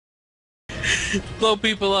Blow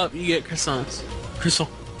people up, you get croissants. Croissant.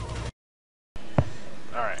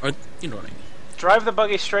 Alright. Or, you know what I mean. Drive the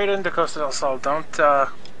buggy straight into Costa del Sol.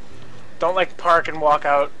 Don't like park and walk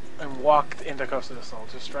out and walk into Costa del Sol.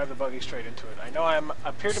 Just drive the buggy straight into it. I know I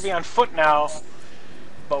appear to be on foot now,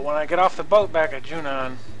 but when I get off the boat back at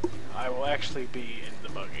Junon, I will actually be in the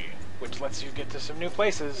buggy, which lets you get to some new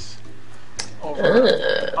places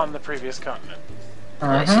over on the previous continent.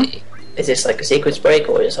 I see. Is this like a sequence break,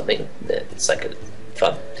 or is it something that's like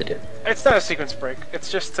fun to do? It's not a sequence break.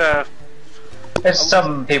 It's just It's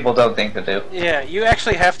something people don't think to do. yeah, you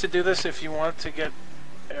actually have to do this if you want to get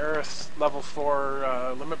Aerith's level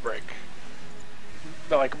 4 limit break.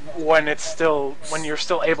 But, like when you're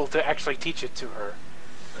still able to actually teach it to her.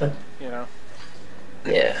 You know.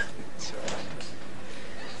 Yeah. So.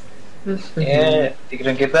 Yeah, you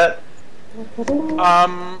gonna get that?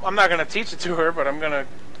 I'm not gonna teach it to her, but I'm gonna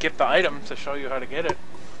get the item to show you how to get it.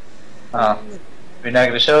 Oh, you're not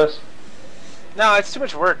gonna show us? No, it's too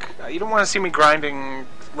much work. You don't want to see me grinding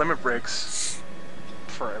limit breaks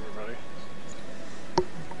for everybody.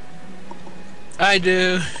 I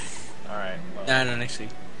do. Alright. Well. No, I don't actually.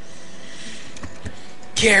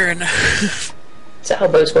 Karen. Is that how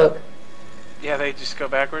boats work? Yeah, they just go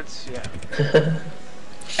backwards? Yeah.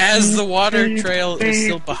 As the water trail is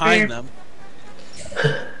still behind them.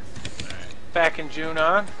 Back in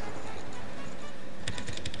Junon.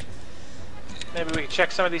 Maybe we can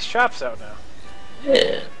check some of these shops out now.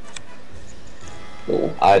 Yeah.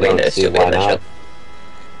 Ooh, I don't Reno's see still why in that not. shop.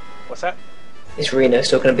 What's that? Is Reno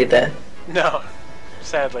still going to be there? No.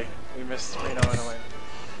 Sadly. We missed Reno in a way.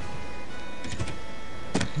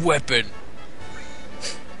 Weapon.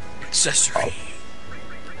 Accessory.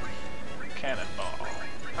 Cannonball.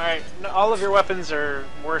 Alright, no, all of your weapons are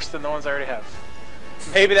worse than the ones I already have.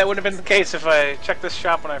 Maybe that wouldn't have been the case if I checked this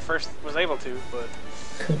shop when I first was able to, but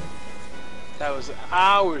that was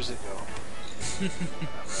hours ago.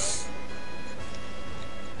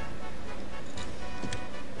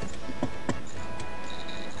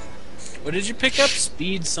 What did you pick up?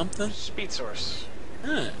 Speed something? Speed source.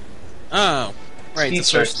 Huh. Oh. Right, Speed the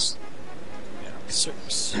source.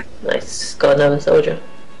 source. Nice. Got another soldier.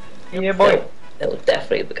 Yeah, boy. That will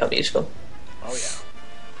definitely become useful. Oh yeah.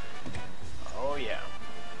 Oh yeah.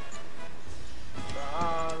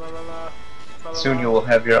 Soon you will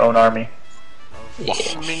have your own army. Yeah.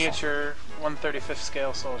 Miniature 1/35th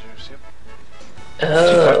scale soldiers. Yep. Did you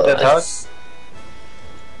talk to that dog? that's-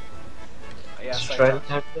 Yes, Did you I, try to talked-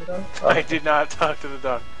 talk to the dog? I did not talk to the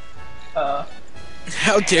dog.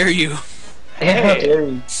 How dare you?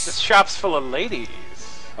 Hey, this shop's full of ladies.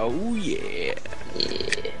 Oh yeah.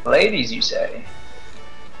 Yeah. Ladies, you say?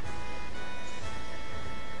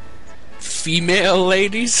 Female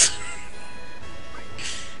ladies?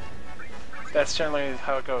 That's generally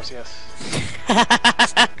how it goes. Yes.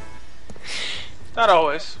 Not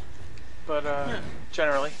always, but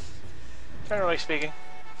generally. Generally speaking.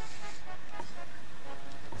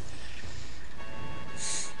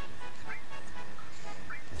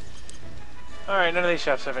 Alright, none of these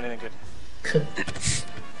shops have anything good.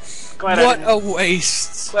 Glad What I a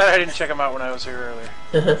waste. glad I didn't check them out when I was here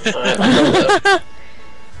earlier.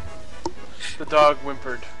 The dog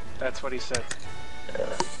whimpered. That's what he said.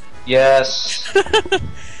 Yes.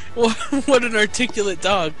 What an articulate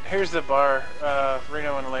dog. Here's the bar.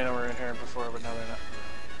 Reno and Elena were in here before, but now they're not.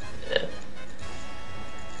 Yeah.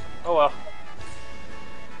 Oh well.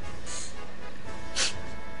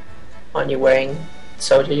 Aren't you wearing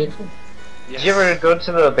soldier uniform? Did you ever go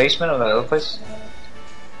to the basement of the other place?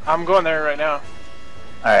 I'm going there right now.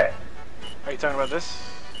 Alright. Are you talking about this?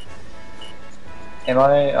 Am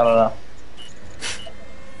I? I don't know.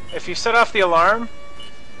 If you set off the alarm,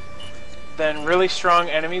 then really strong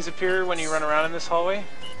enemies appear when you run around in this hallway.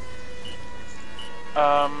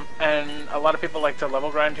 And a lot of people like to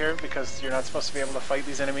level grind here because you're not supposed to be able to fight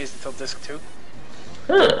these enemies until disc 2.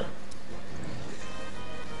 Huh.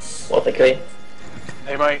 What they could.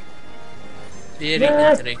 They might.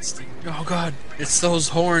 Oh god, it's those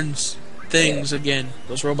horns things again.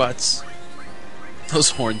 Those robots. Those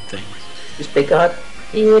horn things. This big god.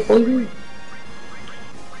 Yeah, boy.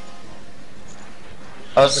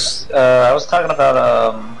 I was talking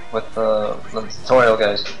about with the tutorial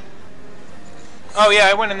guys. Oh yeah,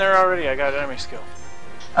 I went in there already. I got enemy skill.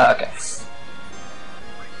 Okay.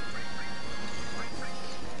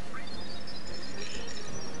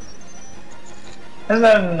 Isn't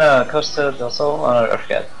that in Costa del Sol? I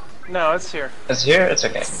forget. No, it's here. It's here? It's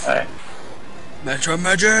okay. Alright. Metro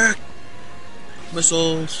magic!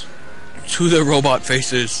 Missiles! To the robot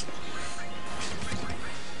faces.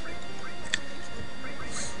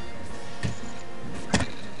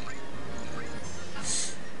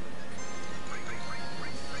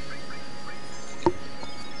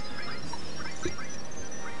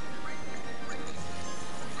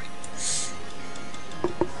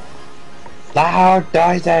 Loud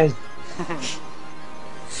noises.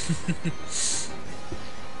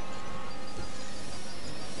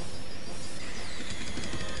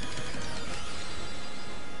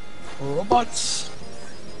 Robots.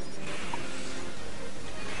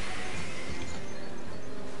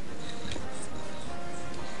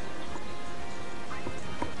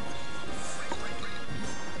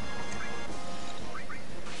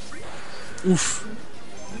 Oof.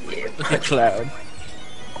 Yeah, Look at Cloud.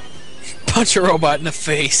 Punch a robot in the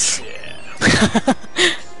face. Yeah.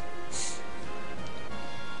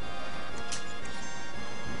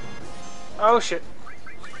 Oh shit.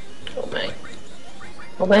 Oh man.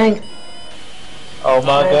 Oh man. Oh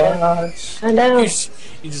my Oh, god. I know. You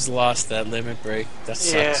just lost that limit break. That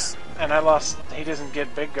Yeah. sucks. And I lost. He doesn't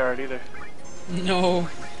get big guard either. No.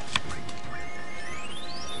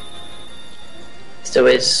 So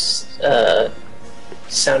is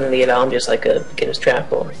sounding the alarm just like a beginner's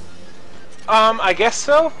trap, or? I guess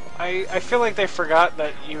so. I feel like they forgot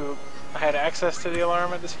that you had access to the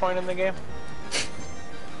alarm at this point in the game.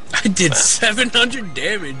 I did 700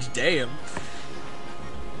 damage. Damn.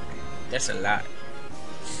 That's a lot.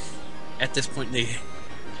 At this point in the game.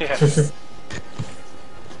 Yeah.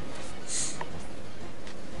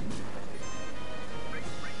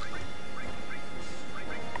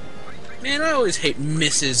 Man, I always hate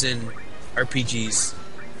misses in RPGs.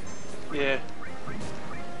 Yeah.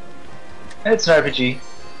 It's an RPG.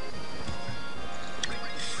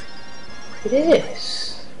 It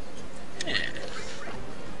is.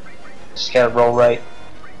 Just gotta roll right.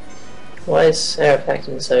 Why is Sarah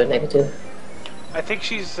acting so negative? I think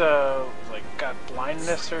she's like got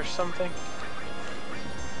blindness or something.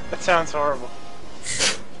 That sounds horrible.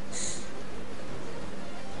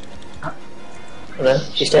 Oh no,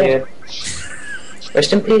 she's dead.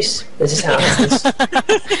 Rest in peace. This is how it happens.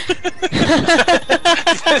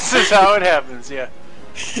 This is how it happens, yeah.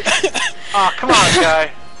 Aw, come on,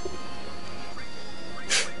 guy.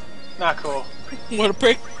 Not cool. What a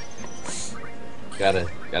prick. Gotta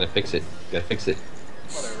fix it. Gotta fix it.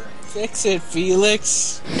 Whatever. Fix it,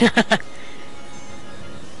 Felix.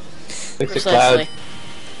 Fix it, Cloud. Precisely.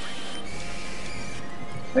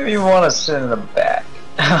 Maybe you want to sit in the back.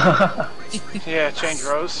 Yeah, change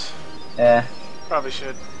rows. Yeah. Probably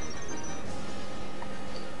should.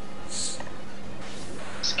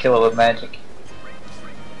 Just kill it with magic.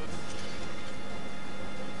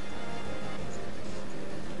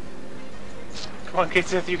 Come on, Kate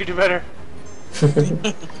Sith, you can do better.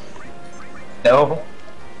 No.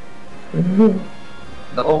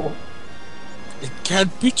 No. It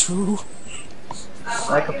can't be true.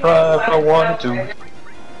 Like a frog if I wanted to.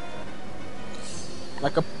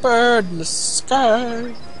 Like a bird in the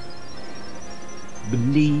sky.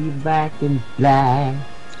 Believe I can fly.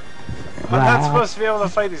 I'm not supposed to be able to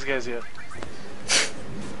fight these guys yet.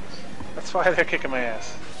 That's why they're kicking my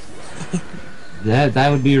ass. That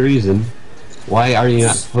would be a reason. Why are you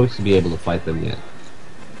not supposed to be able to fight them yet?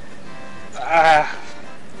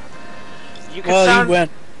 You can Well, sound. you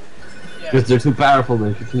went. Because they're too powerful,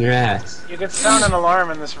 they're kicking your ass. You can sound an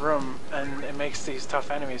alarm in this room, and it makes these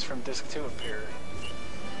tough enemies from Disc 2 appear.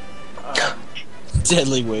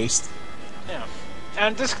 Deadly waste. Yeah.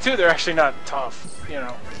 And Disc 2, they're actually not tough, you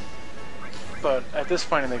know. But at this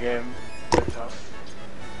point in the game, they're tough.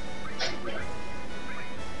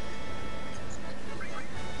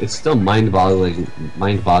 It's still mind-boggling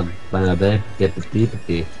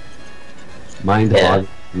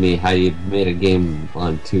me how you made a game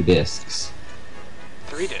on 2 discs.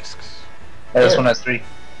 3 discs. Yeah, this one has 3.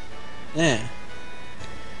 Yeah.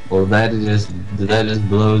 Well, that just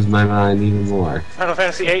blows my mind even more. Final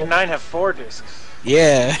Fantasy 8 and 9 have 4 discs.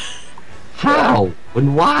 Yeah. How?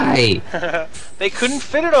 And why? They couldn't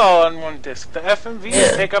fit it all on one disc. The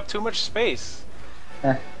FMVs take up too much space.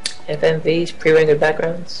 FMVs, pre-rendered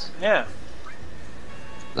backgrounds. Yeah.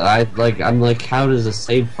 I'm like, how does a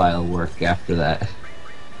save file work after that?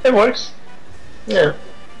 It works. Yeah.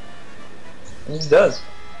 It just does.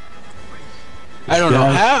 I don't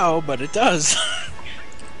know how, but it does.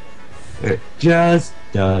 It just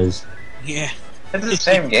does. Yeah. It's the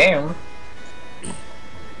same game.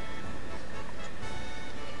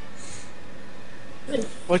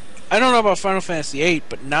 What I don't know about Final Fantasy VIII,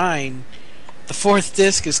 but 9, the 4th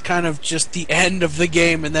disc is kind of just the end of the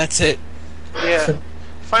game, and that's it. Yeah.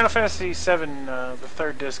 Final Fantasy 7, the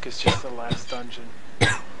 3rd disc is just the last dungeon.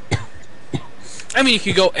 I mean, you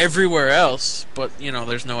could go everywhere else, but you know,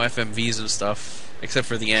 there's no FMVs and stuff except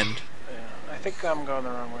for the end. Yeah. I think I'm going the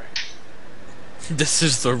wrong way. This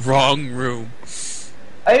is the wrong room.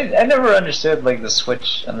 I never understood like the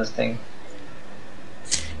switch on this thing.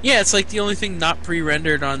 Yeah, it's like the only thing not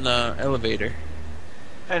pre-rendered on the elevator.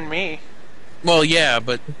 And me. Well, yeah,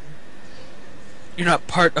 but you're not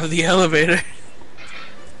part of the elevator.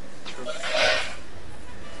 True.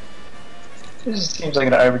 It just seems like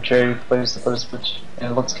an arbitrary place to put a switch,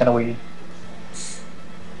 and it looks kind of weird.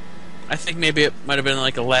 I think maybe it might have been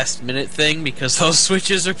like a last-minute thing because those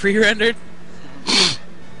switches are pre-rendered.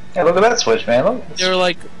 Yeah, look at that switch, man. Look. They were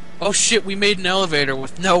like, oh shit, we made an elevator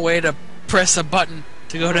with no way to press a button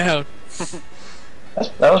to go down.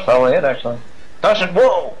 That was probably it, actually. Caution!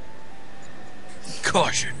 Whoa!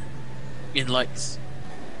 Caution. In lights.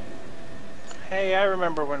 Hey, I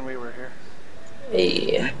remember when we were here.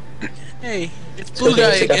 Hey. Hey, it's Let's Blue go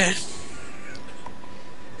Guy take a again.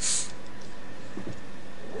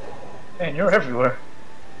 Man, you're everywhere.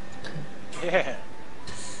 Yeah.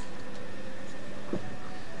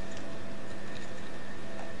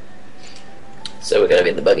 So we're gonna be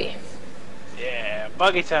in the buggy. Yeah,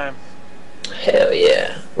 buggy time. Hell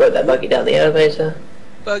yeah. Rode that buggy down the elevator.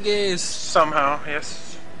 Buggies. Somehow,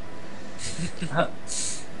 yes.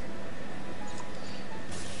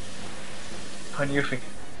 How do you think?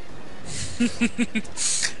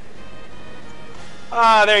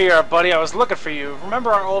 Ah, there you are, buddy. I was looking for you.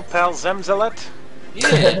 Remember our old pal Zemzelet?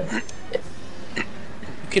 Yeah. You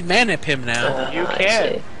can manip him now. You I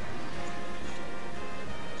can. see.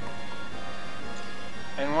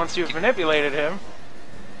 And once you've manipulated him...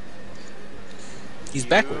 He's you-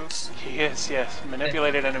 backwards. Yes, yes.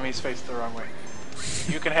 Manipulated enemies face the wrong way.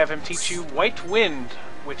 You can have him teach you White Wind,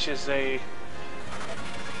 which is a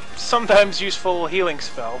sometimes useful healing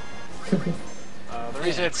spell. The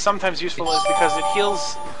reason it's sometimes useful is because it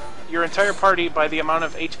heals your entire party by the amount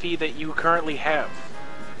of HP that you currently have.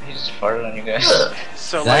 He just farted on you guys.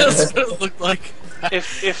 So, That like, is what it looked like.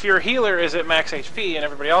 if your healer is at max HP and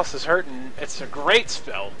everybody else is hurting, it's a great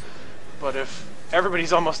spell. But if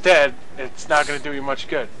everybody's almost dead, it's not going to do you much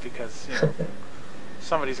good because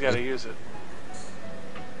somebody's got to use it.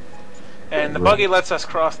 And the buggy lets us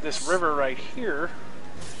cross this river right here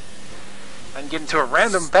and get into a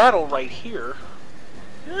random battle right here,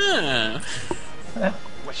 Ah.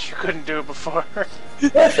 which you couldn't do before.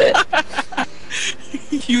 Worth it.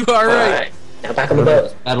 You are right. Alright. Now back on the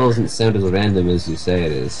boat. Battle doesn't sound as random as you say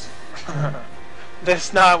it is.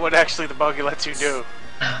 That's not what actually the buggy lets you do.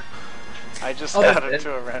 I just got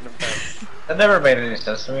into a random battle. That never made any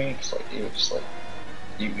sense to me. It's like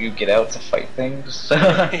you get out to fight things.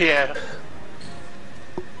 Yeah.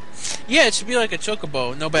 Yeah, it should be like a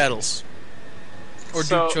chocobo, no battles. Or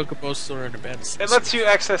So- do chocobos still run in battles? It lets you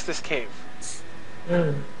access this cave.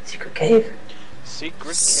 Secret cave. Secret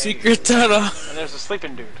cave. Secret tunnel. And there's a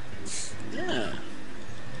sleeping dude. Yeah.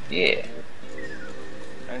 Yeah.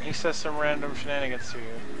 And he says some random shenanigans to you.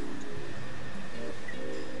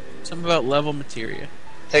 Something about level materia.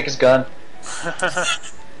 Take his gun.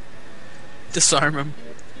 Disarm him.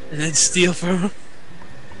 And then steal from him.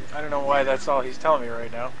 I don't know why that's all he's telling me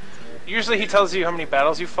right now. Usually he tells you how many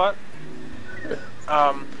battles you fought.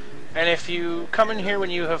 And if you come in here when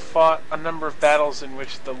you have fought a number of battles in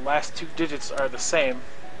which the last two digits are the same,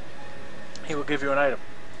 he will give you an item.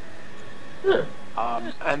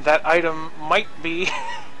 And that item might be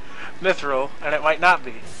mithril, and it might not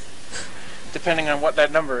be, depending on what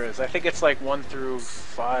that number is. I think it's like 1 through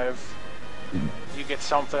 5. You get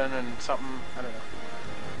something and something, I don't know.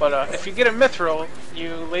 But if you get a mithril,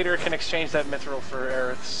 you later can exchange that mithril for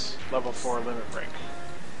Aerith's level 4 limit break.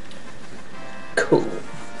 Cool.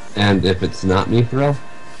 And if it's not mithril,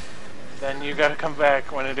 Then you gotta come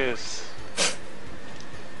back when it is.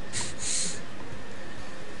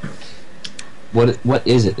 what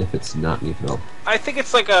is it if it's not mithril? I think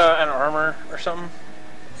it's like an armor or something.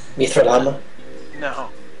 Mithril No.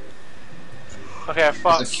 Okay, I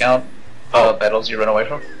fought... Does it count battles you run away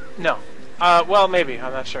from? No. Well, maybe.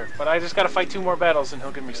 I'm not sure. But I just gotta fight 2 more battles and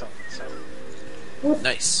he'll give me something, so...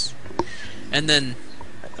 Nice. And then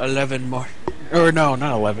 11 more. Or no,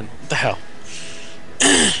 not 11. What the hell?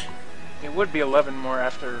 It would be 11 more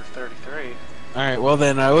after 33. Alright, well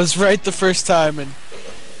then, I was right the first time and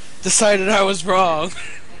decided I was wrong.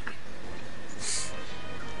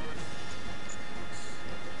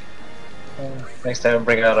 Next time,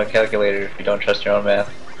 bring out a calculator if you don't trust your own math.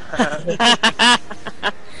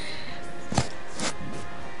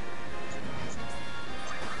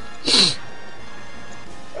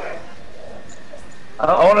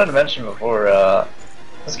 I wanted to mention before,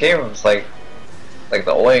 this game is like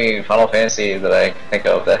the only Final Fantasy that I can think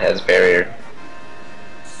of that has barrier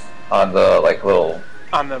on the little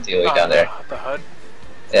On the, dealie on down the, there. the HUD.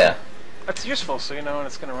 Yeah. That's useful, so you know when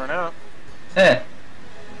it's gonna run out. Eh.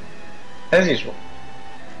 As usual.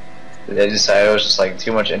 They decided it was just like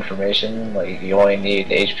too much information. Like you only need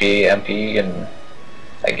HP, MP, and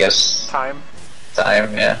I guess Time.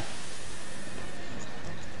 time. Yeah.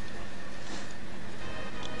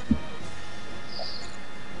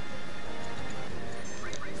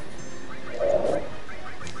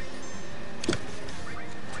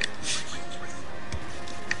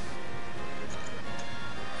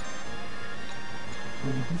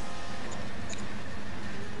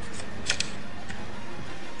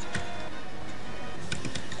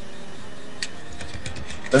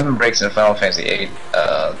 Movement breaks in Final Fantasy VIII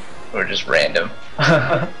were just random,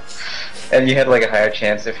 and you had like a higher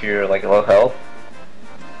chance if you're like low health.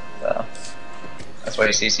 So that's why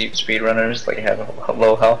you see speedrunners like have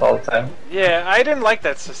low health all the time. Yeah, I didn't like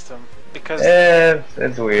that system because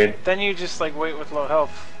It's weird. then you just like wait with low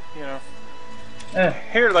health, you know. Eh.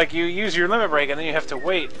 Here, like you use your limit break and then you have to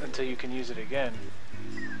wait until you can use it again.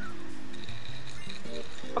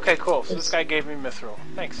 Okay, cool. So this guy gave me mithril.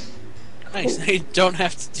 Thanks. Nice. Now you don't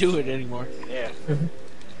have to do it anymore. Yeah.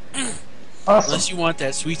 Awesome. Unless you want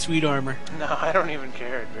that sweet, sweet armor. No, I don't even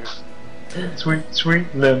care, dude. Sweet,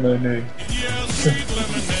 sweet lemonade.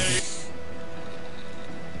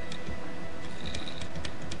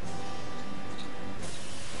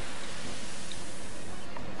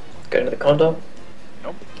 Go to the condo.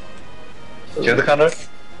 Nope. Do the condor?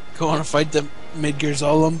 Go on to fight the Midgar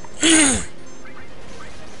Zolom.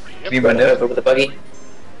 Can you Run manip? over with the buggy.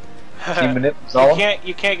 Can you manip Zolom?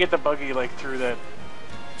 You can't get the buggy like through that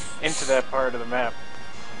into that part of the map.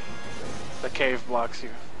 The cave blocks you.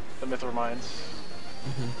 The mithril mines.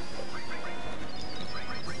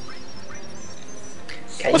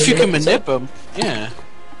 Can Well, if you can manip manip them, yeah,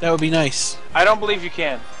 that would be nice. I don't believe you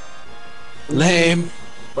can. Lame.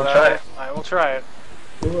 We'll But try it. I will try it.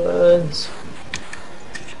 Woods.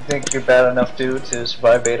 You think you're bad enough, dude, to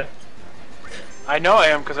survive beta? I know I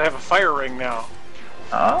am because I have a fire ring now.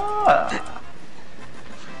 Ah.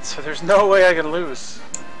 So there's no way I can lose.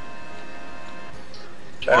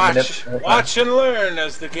 Try to manip. Watch and learn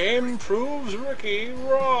as the game proves Ricky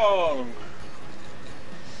wrong.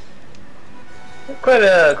 Quite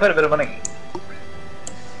a bit of money.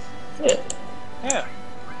 Yeah. Yeah.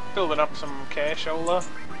 Building up some cash, Ola.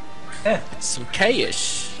 Yeah. Some cash.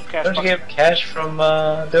 Some cash Don't you bucks. get cash from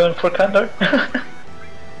doing for condor?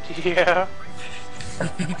 Yeah.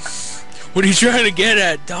 What are you trying to get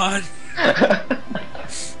at, Don?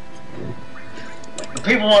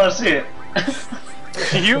 People want to see it.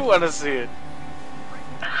 You want to see it.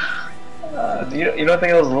 You don't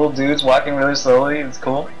think those little dudes walking really slowly is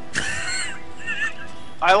cool?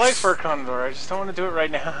 I like Fur Condor, I just don't want to do it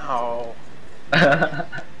right now.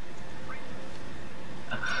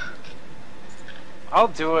 I'll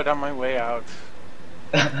do it on my way out.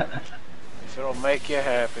 If it'll make you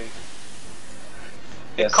happy.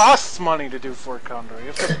 It Yes. costs money to do Fort Condor.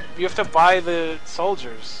 You have to buy the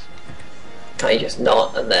soldiers. Can't you just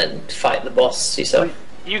not and then fight the boss yourself?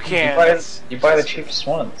 You You can. buy the cheapest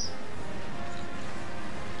ones.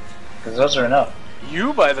 Because those are enough.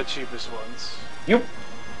 You buy the cheapest ones. You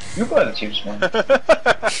buy the cheapest ones.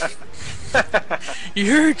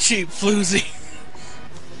 You're cheap, floozy.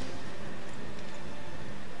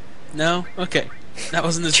 No? Okay. That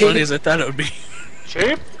wasn't as Cheap. funny as I thought it would be.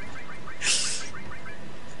 Cheap?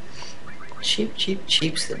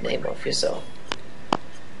 Cheap's the name of yourself.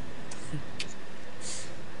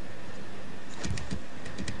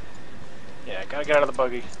 Yeah, gotta get out of the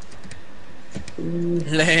buggy.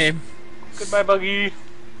 Lame. Goodbye, buggy.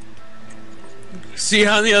 See you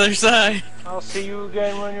on the other side. I'll see you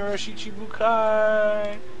again when you're a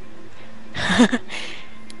Shichibukai.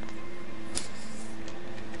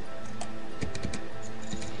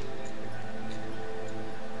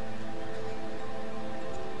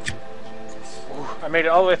 Ooh, I made it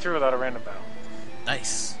all the way through without a random battle.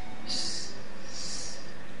 Nice.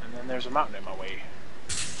 And then there's a mountain in my way.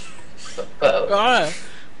 Oh. Ah.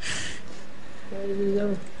 Where did we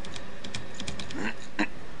go?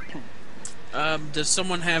 Does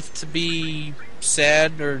someone have to be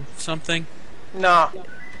sad or something? No.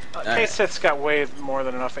 K-Sith's got way more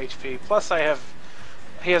than enough HP. Plus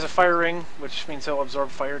he has a fire ring, which means he'll absorb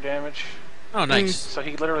fire damage. Oh, nice. So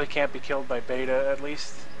he literally can't be killed by Beta, at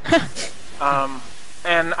least.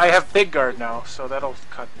 And I have Big Guard now, so that'll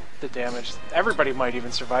cut the damage. Everybody might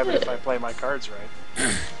even survive it if I play my cards right.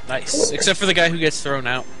 Nice. Except for the guy who gets thrown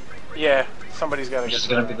out. Yeah, somebody's gotta Which get is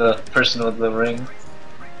gonna be the person with the ring.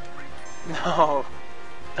 No.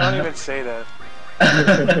 Don't even say that.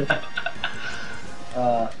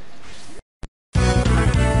 Uh,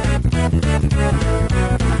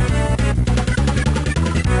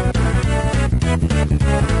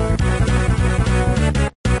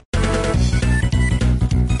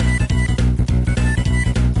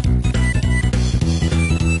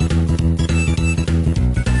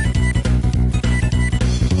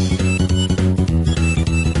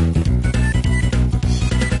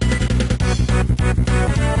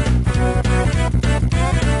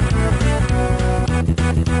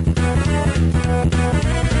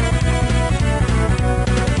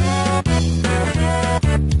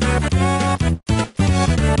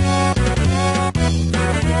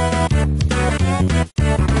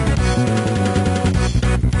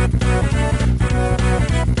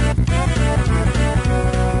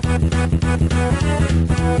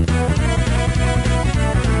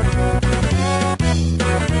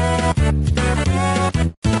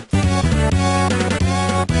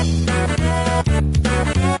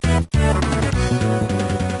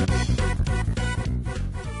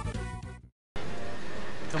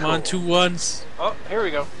 Come on, 2 ones. Oh, here we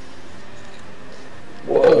go.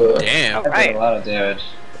 Whoa. Damn. That did a lot of damage.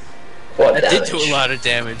 What That did damage? do a lot of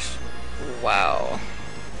damage. Wow.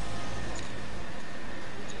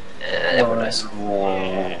 That was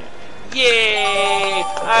nice. Yay!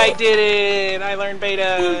 I did it! I learned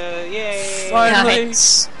beta! Yay! Finally.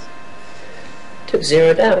 Nice. Took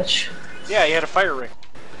 0 damage. Yeah, you had a fire ring.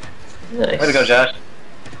 Nice. Way to go, Josh.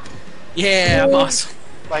 Yeah, I'm awesome.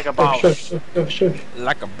 Like a Oh, ball. shush, shush, shush, shush.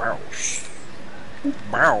 Like a mouse.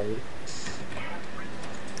 Bow.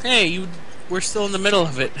 Hey, we're still in the middle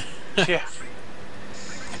of it. Yeah.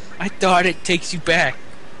 I thought it takes you back.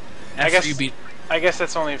 After you beat. I guess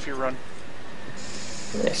that's only if you run.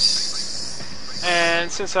 Nice. And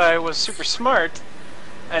since I was super smart,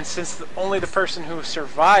 and since only the person who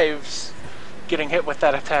survives getting hit with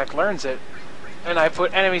that attack learns it, and I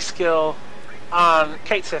put enemy skill on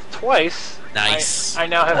Kate Sith twice, Nice. I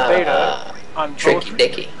now have beta on Tricky both.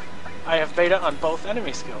 dicky. I have beta on both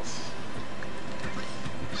enemy skills.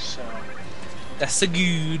 So That's a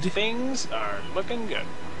good. things are looking good.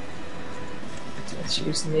 Let's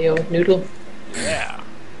use the old noodle. Yeah.